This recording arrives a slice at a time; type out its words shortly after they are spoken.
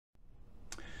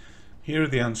Here are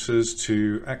the answers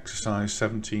to exercise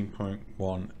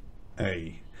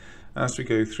 17.1a. As we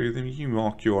go through them, you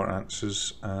mark your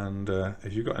answers, and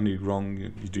if you've got any wrong, you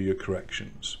do your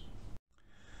corrections.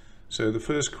 So the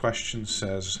first question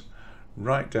says,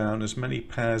 write down as many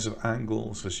pairs of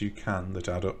angles as you can that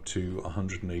add up to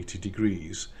 180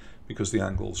 degrees, because the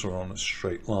angles are on a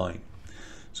straight line.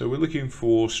 So we're looking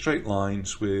for straight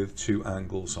lines with two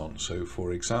angles on. So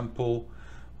for example,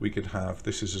 we could have,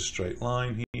 this is a straight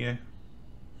line here,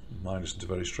 mine isn't a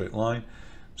very straight line,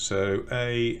 so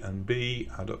A and B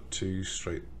add up to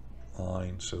straight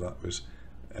line, so that was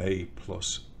A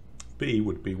plus B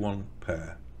would be one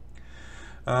pair.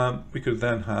 We could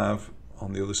then have,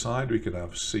 on the other side, we could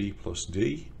have C plus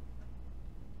D,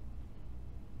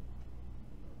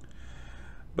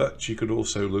 but you could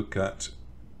also look at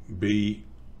B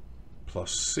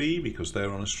plus C because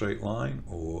they're on a straight line,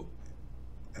 or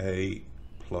A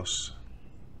plus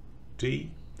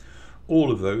D.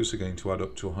 All of those are going to add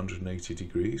up to 180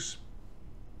 degrees.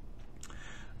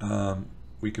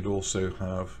 We could also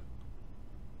have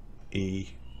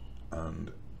E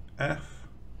and F.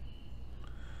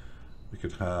 We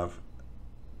could have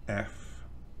F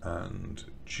and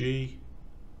G,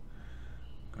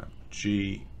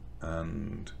 G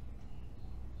and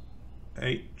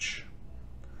H,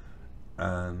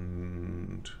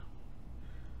 and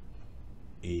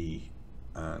E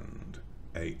and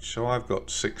H. So I've got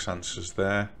 6 answers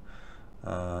there,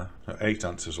 8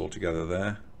 answers altogether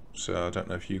there. So I don't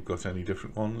know if you've got any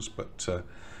different ones, but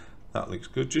that looks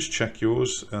good. Just check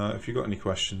yours. If you've got any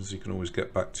questions, you can always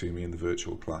get back to me in the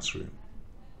virtual classroom.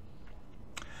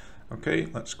 Okay,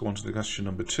 let's go on to the question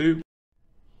number 2.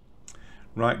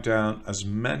 Write down as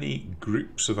many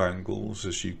groups of angles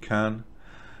as you can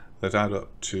that add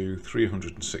up to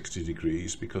 360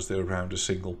 degrees because they're around a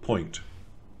single point.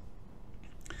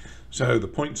 So the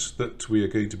points that we are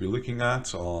going to be looking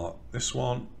at are this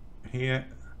one here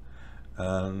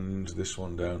and this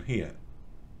one down here.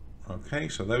 Okay,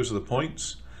 so those are the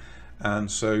points,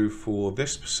 and so for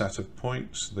this set of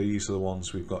points, these are the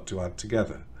ones we've got to add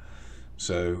together.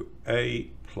 So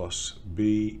A plus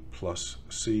B plus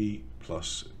C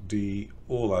plus D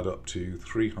all add up to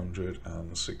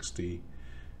 360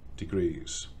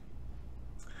 degrees.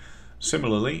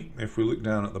 Similarly, if we look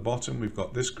down at the bottom, we've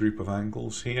got this group of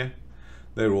angles here.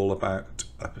 They're all about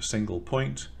a single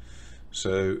point.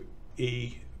 So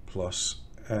E plus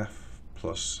F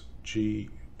plus G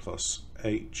plus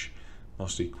H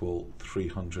must equal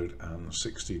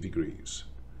 360 degrees.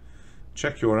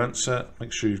 Check your answer,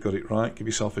 make sure you've got it right, give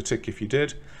yourself a tick if you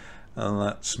did, and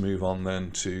let's move on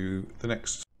then to the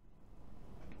next.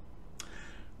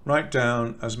 Write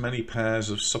down as many pairs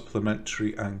of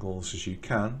supplementary angles as you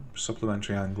can.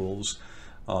 Supplementary angles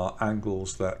are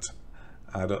angles that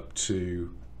add up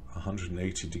to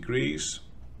 180 degrees.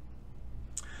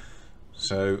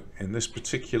 So in this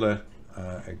particular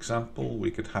example, we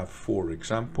could have, for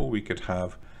example, we could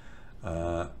have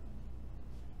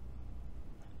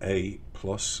A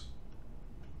plus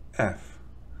F.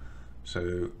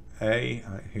 So A,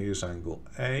 here's angle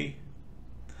A,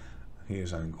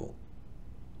 here's angle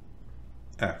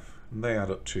F, and they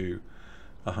add up to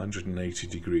 180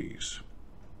 degrees.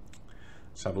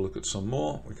 Let's have a look at some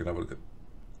more. We could have a look at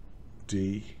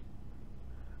D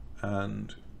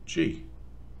and G.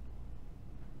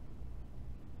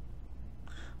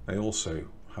 They also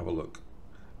have a look,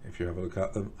 if you have a look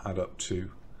at them, add up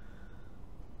to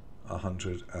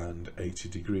 180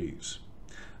 degrees.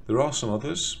 There are some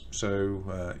others,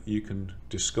 so you can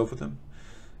discover them.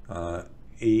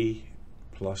 E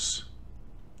plus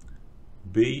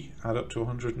B add up to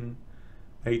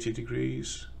 180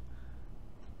 degrees.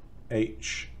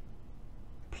 H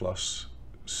plus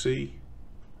C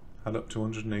add up to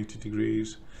 180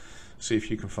 degrees. See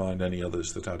if you can find any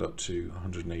others that add up to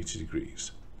 180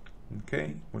 degrees.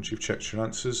 Okay, once you've checked your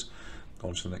answers, go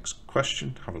on to the next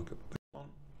question. Have a look at this one.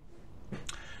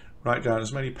 Write down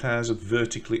as many pairs of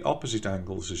vertically opposite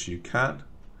angles as you can.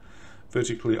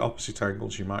 Vertically opposite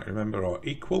angles, you might remember, are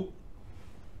equal.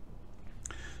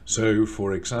 So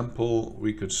for example,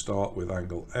 we could start with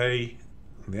angle A,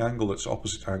 and the angle that's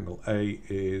opposite angle A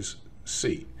is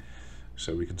C.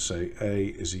 So we can say A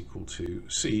is equal to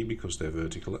C because they're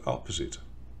vertically opposite.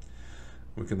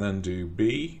 We can then do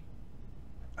B,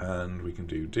 and we can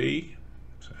do D.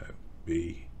 So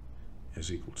B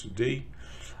is equal to D.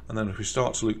 And then if we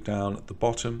start to look down at the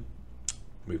bottom,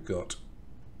 we've got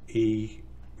E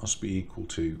must be equal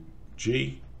to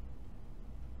G,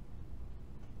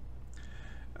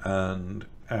 and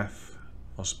F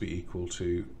must be equal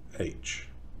to H.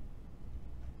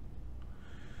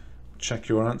 check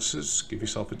your answers, give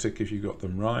yourself a tick if you got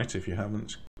them right. If you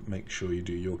haven't, make sure you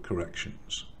do your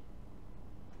corrections.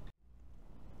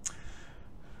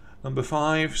 Number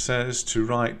 5 says to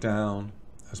write down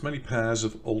as many pairs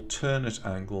of alternate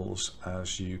angles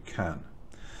as you can.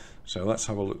 So let's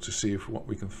have a look to see what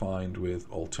we can find with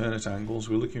alternate angles.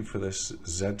 We're looking for this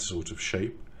Z sort of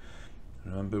shape.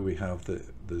 Remember, we have the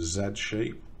Z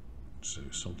shape, so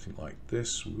something like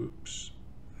this. Whoops.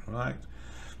 Right,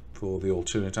 for the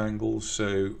alternate angles.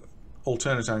 So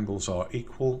alternate angles are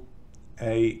equal.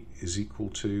 A is equal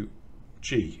to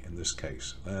G in this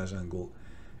case. There's angle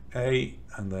A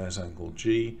and there's angle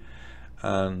G,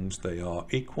 and they are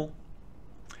equal.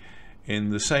 In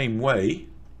the same way,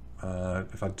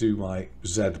 if I do my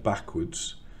Z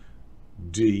backwards,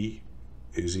 D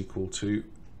is equal to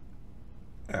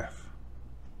F.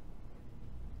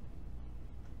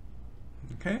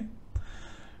 Okay,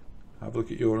 have a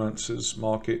look at your answers,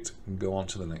 mark it, and go on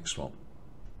to the next one.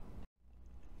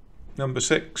 Number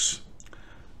 6,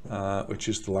 which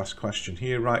is the last question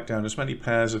here. Write down as many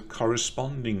pairs of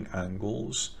corresponding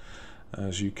angles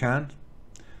as you can.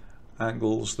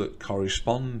 Angles that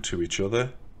correspond to each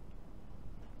other.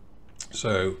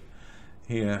 So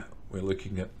here we're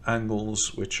looking at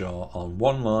angles which are on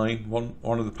one line,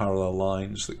 one of the parallel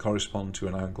lines that correspond to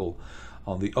an angle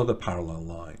on the other parallel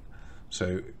line.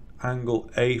 So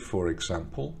angle A, for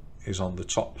example, is on the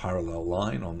top parallel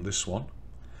line on this one,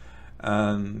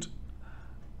 and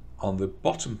on the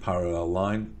bottom parallel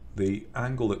line the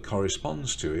angle that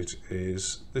corresponds to it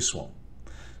is this one.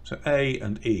 So A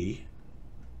and E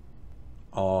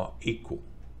are equal,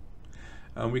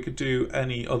 and we could do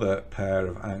any other pair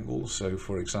of angles. So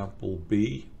for example,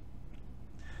 B,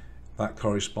 that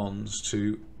corresponds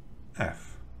to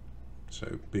F,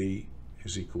 so B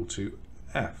is equal to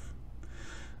F.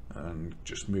 And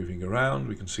just moving around,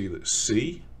 we can see that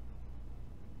C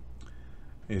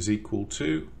is equal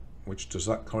to, which does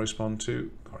that correspond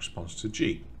to? Corresponds to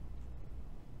G.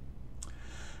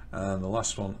 And the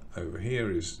last one over here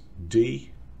is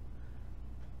D.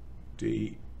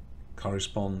 D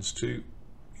corresponds to,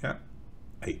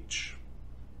 H.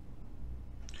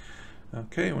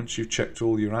 Okay, once you've checked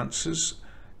all your answers,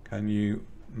 can you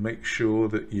make sure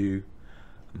that you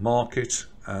mark it,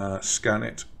 scan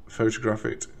it, photograph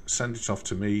it, send it off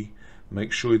to me,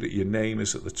 make sure that your name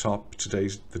is at the top,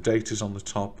 the date is on the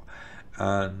top,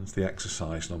 and the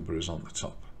exercise number is on the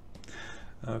top.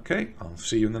 Okay, I'll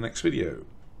see you in the next video.